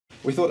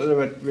we thought that there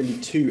were really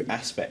two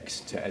aspects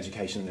to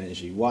education and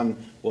energy. One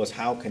was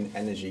how can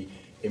energy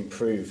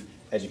improve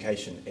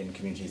education in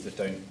communities that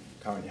don't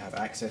currently have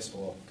access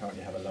or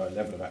currently have a lower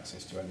level of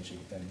access to energy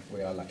than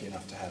we are lucky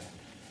enough to have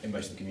in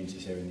most of the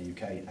communities here in the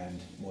UK and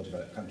more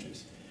developed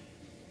countries.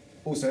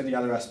 Also, the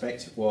other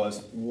aspect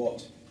was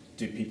what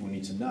do people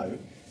need to know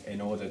in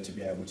order to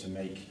be able to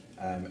make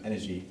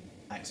energy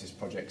access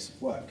projects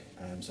work.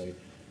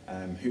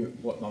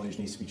 What knowledge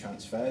needs to be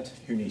transferred,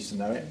 who needs to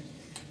know it,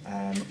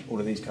 all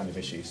of these kind of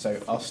issues.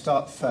 So I'll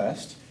start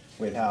first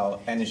with how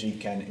energy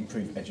can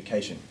improve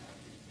education.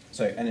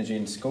 So energy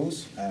in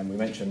schools, we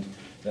mentioned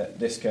that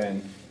this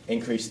can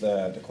increase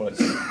the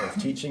quality of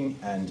teaching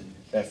and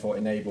therefore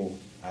enable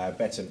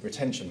better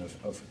retention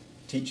of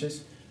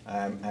teachers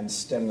and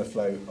stem the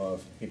flow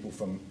of people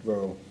from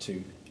rural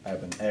to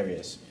urban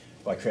areas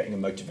by creating a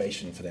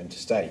motivation for them to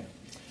stay.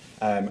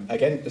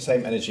 Again, the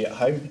same energy at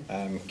home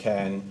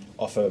can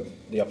offer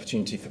the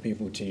opportunity for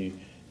people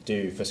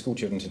for school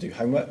children to do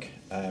homework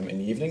in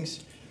the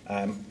evenings.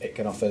 It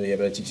can offer the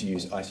ability to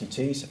use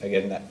ICTs.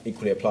 Again, that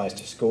equally applies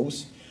to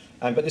schools.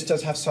 But this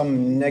does have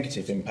some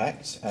negative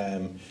impacts.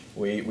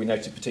 We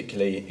noted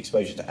particularly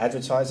exposure to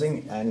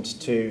advertising and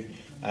to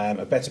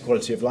a better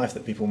quality of life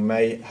that people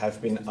may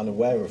have been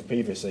unaware of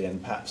previously,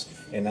 and perhaps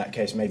in that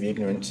case maybe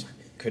ignorance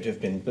could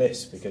have been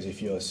bliss, because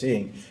if you're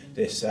seeing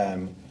this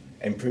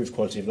improved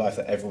quality of life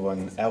that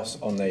everyone else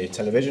on the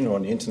television or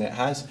on the internet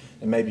has,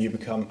 then maybe you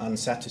become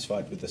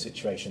unsatisfied with the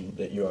situation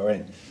that you are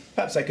in.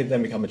 Perhaps that could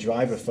then become a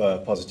driver for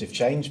positive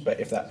change, but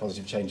if that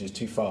positive change is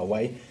too far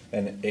away,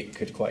 then it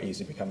could quite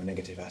easily become a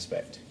negative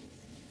aspect.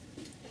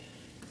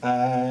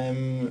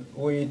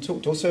 We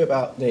talked also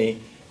about the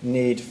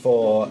need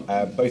for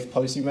both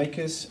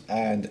policymakers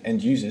and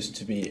end users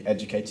to be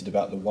educated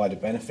about the wider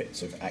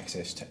benefits of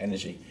access to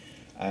energy,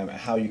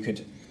 how you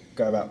could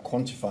go about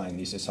quantifying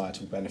the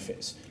societal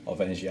benefits of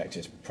energy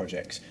access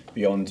projects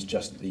beyond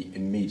just the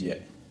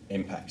immediate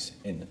impacts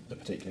in the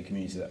particular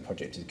community that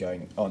project is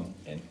going on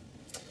in.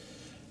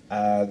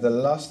 The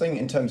last thing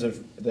in terms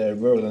of the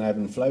rural and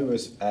urban flow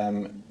was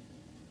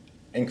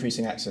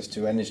increasing access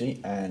to energy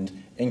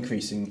and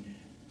increasing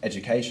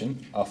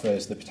education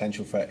offers the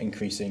potential for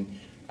increasing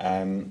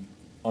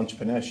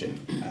entrepreneurship,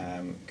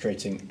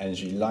 creating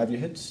energy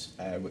livelihoods,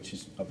 which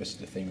is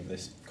obviously the theme of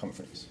this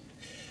conference.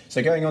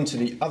 So going on to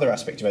the other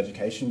aspect of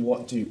education,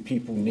 what do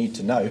people need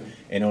to know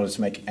in order to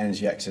make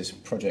energy access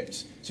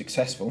projects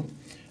successful?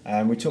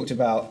 We talked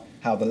about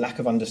how the lack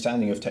of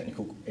understanding of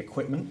technical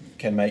equipment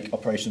can make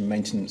operation and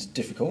maintenance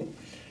difficult,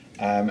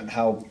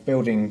 how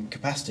building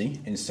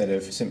capacity instead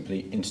of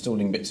simply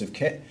installing bits of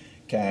kit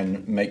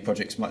can make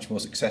projects much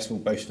more successful,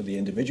 both for the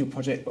individual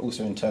project but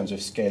also in terms of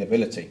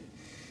scalability.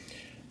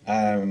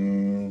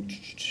 And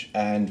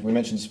we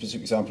mentioned a specific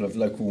example of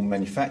local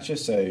manufacture.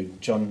 So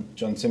John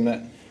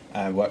Simnett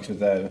works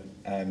with a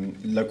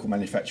local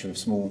manufacturer of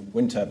small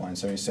wind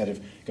turbines. So instead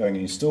of going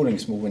and installing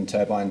small wind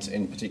turbines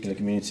in particular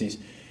communities,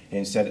 he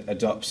instead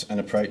adopts an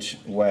approach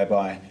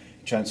whereby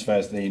he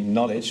transfers the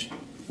knowledge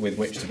with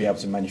which to be able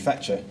to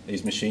manufacture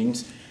these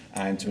machines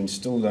and to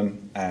install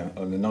them,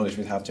 or the knowledge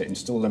with how to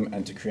install them,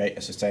 and to create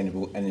a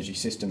sustainable energy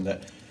system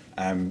that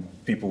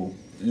people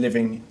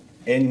living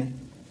in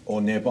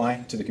or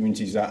nearby to the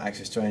communities without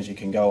access to energy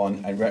can go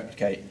on and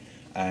replicate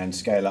and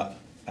scale up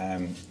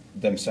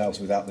themselves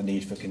without the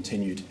need for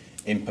continued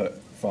input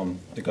from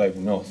the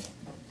global north.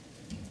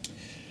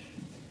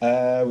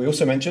 We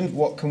also mentioned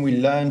what can we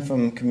learn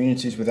from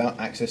communities without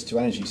access to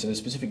energy. So the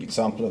specific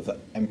example of the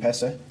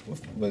M-Pesa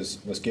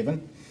was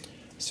given.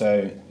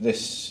 So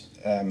this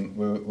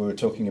we were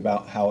talking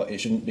about how it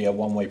shouldn't be a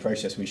one-way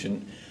process. We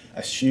shouldn't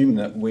assume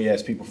that we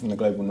as people from the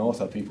global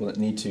north are people that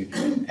need to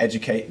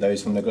educate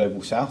those from the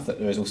global south, that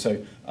there is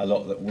also a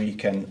lot that we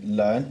can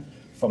learn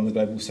from the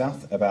global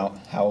south about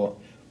how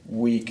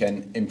we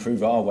can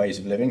improve our ways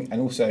of living,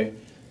 and also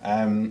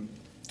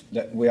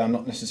that we are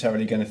not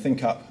necessarily going to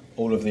think up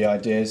all of the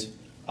ideas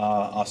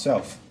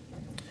ourselves.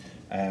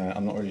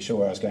 I'm not really sure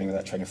where I was going with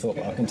that train of thought,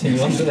 but I'll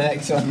continue on to the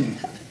next one.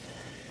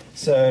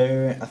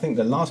 So I think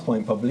the last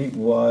point probably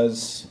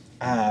was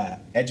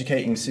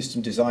educating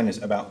system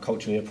designers about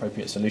culturally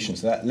appropriate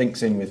solutions. So that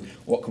links in with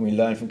what can we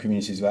learn from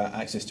communities without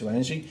access to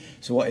energy.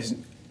 So what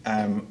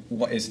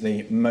is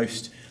the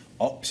most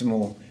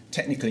optimal,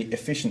 technically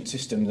efficient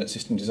system that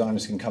system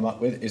designers can come up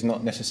with is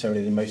not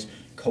necessarily the most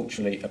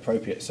culturally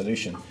appropriate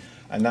solution.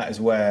 And that is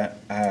where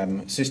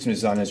system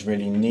designers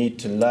really need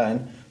to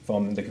learn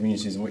from the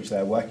communities in which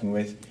they're working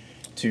with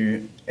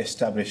to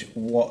establish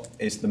what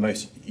is the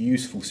most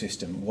useful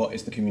system, what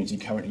is the community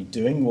currently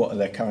doing, what are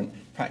their current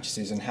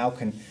practices, and how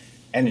can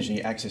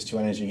access to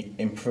energy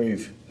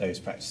improve those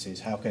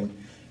practices? How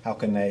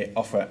can they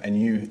offer a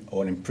new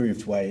or an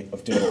improved way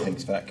of doing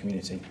things for that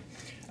community?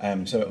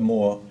 So a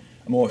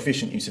more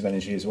efficient use of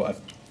energy is what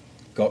I've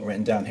got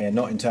written down here,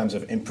 not in terms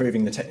of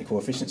improving the technical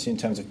efficiency in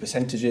terms of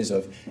percentages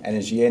of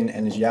energy in,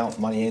 energy out,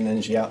 money in,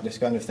 energy out, this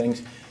kind of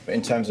things, but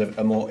in terms of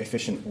a more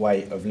efficient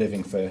way of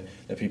living for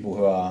the people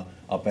who are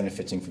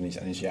benefiting from these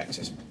energy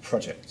access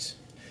projects.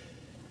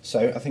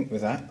 So I think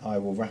with that, I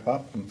will wrap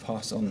up and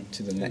pass on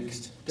to the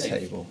next Dave.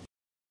 table.